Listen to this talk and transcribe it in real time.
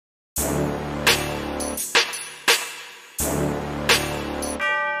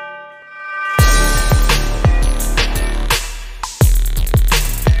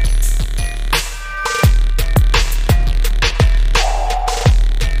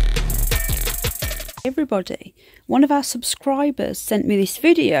Everybody, one of our subscribers sent me this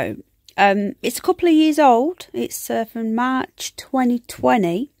video. It's a couple of years old. It's from March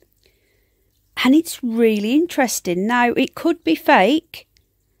 2020, and it's really interesting. Now, it could be fake,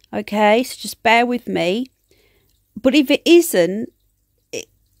 okay, so just bear with me. But if it isn't,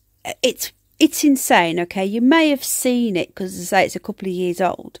 it's insane, okay? You may have seen it because, as I say, it's a couple of years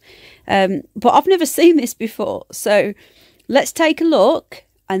old, but I've never seen this before. So let's take a look,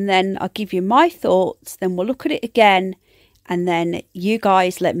 and then I'll give you my thoughts. Then we'll look at it again, and then you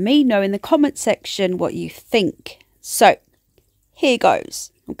guys let me know in the comment section what you think. So here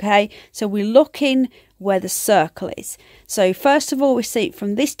goes, okay? So we're looking where the circle is. So first of all, we see it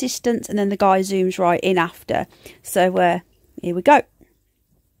from this distance, and then the guy zooms right in after. So here we go.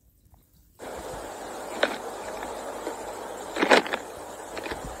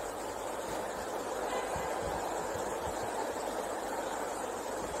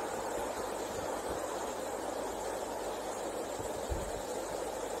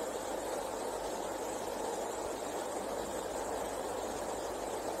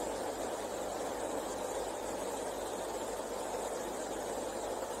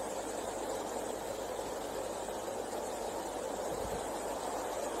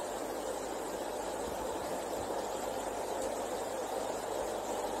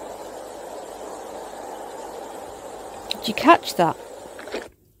 Did you catch that?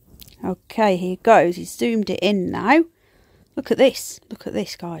 Okay, here goes. He's zoomed it in now. Look at this. Look at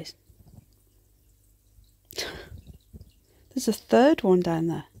this, guys. There's a third one down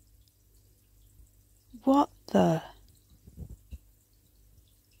there. What the?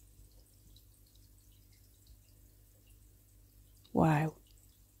 Wow.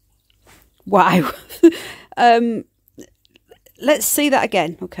 Wow. Let's see that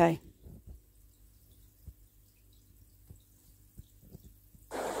again. Okay.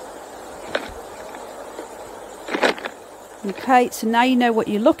 Okay, so now you know what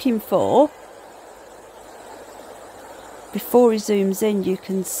you're looking for. Before he zooms in, you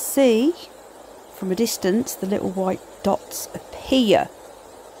can see from a distance the little white dots appear.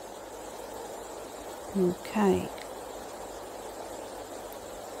 Okay.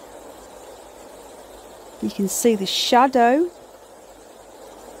 You can see the shadow.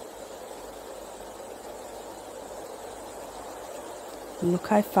 Look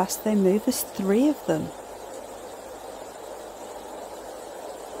how fast they move. There's 3 of them.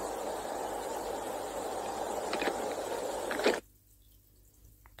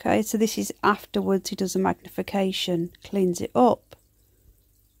 Okay, so this is afterwards. He does a magnification, cleans it up.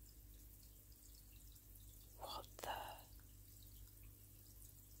 What the?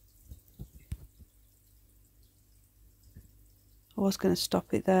 I was going to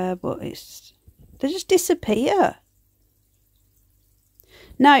stop it there, but they just disappear.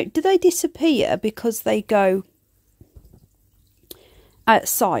 Now, do they disappear because they go out of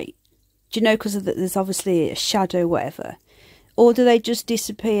sight? Do you know, because there's obviously a shadow, whatever. Or do they just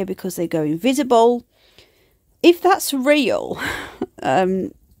disappear because they go invisible? If that's real,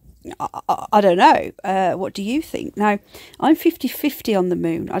 I don't know. What do you think? Now, I'm 50-50 on the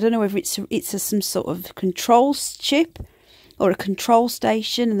moon. I don't know whether it's some sort of control chip or a control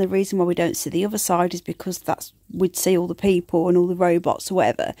station, and the reason why we don't see the other side is because we'd see all the people and all the robots or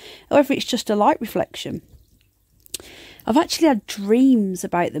whatever. Or whether it's just a light reflection. I've actually had dreams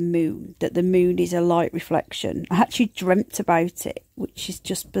about the moon, that the moon is a light reflection. I actually dreamt about it, which is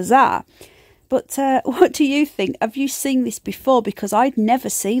just bizarre. But what do you think? Have you seen this before? Because I'd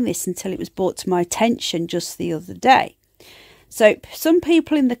never seen this until it was brought to my attention just the other day. So some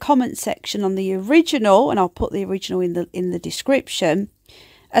people in the comment section on the original, and I'll put the original in the description,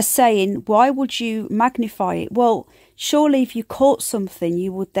 are saying, why would you magnify it? Well, surely if you caught something,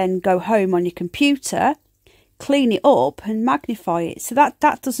 you would then go home on your computer, clean it up and magnify it. So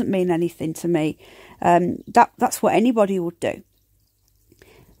that doesn't mean anything to me. That's what anybody would do.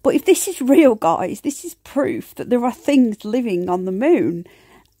 But if this is real, guys, this is proof that there are things living on the moon,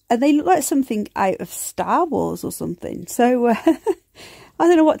 and they look like something out of Star Wars or something. So I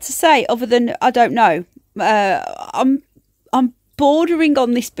don't know what to say other than I don't know. I'm bordering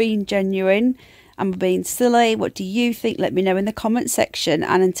on this being genuine. I'm being silly. What do you think? Let me know in the comment section.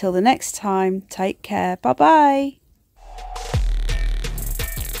 And until the next time, take care. Bye-bye.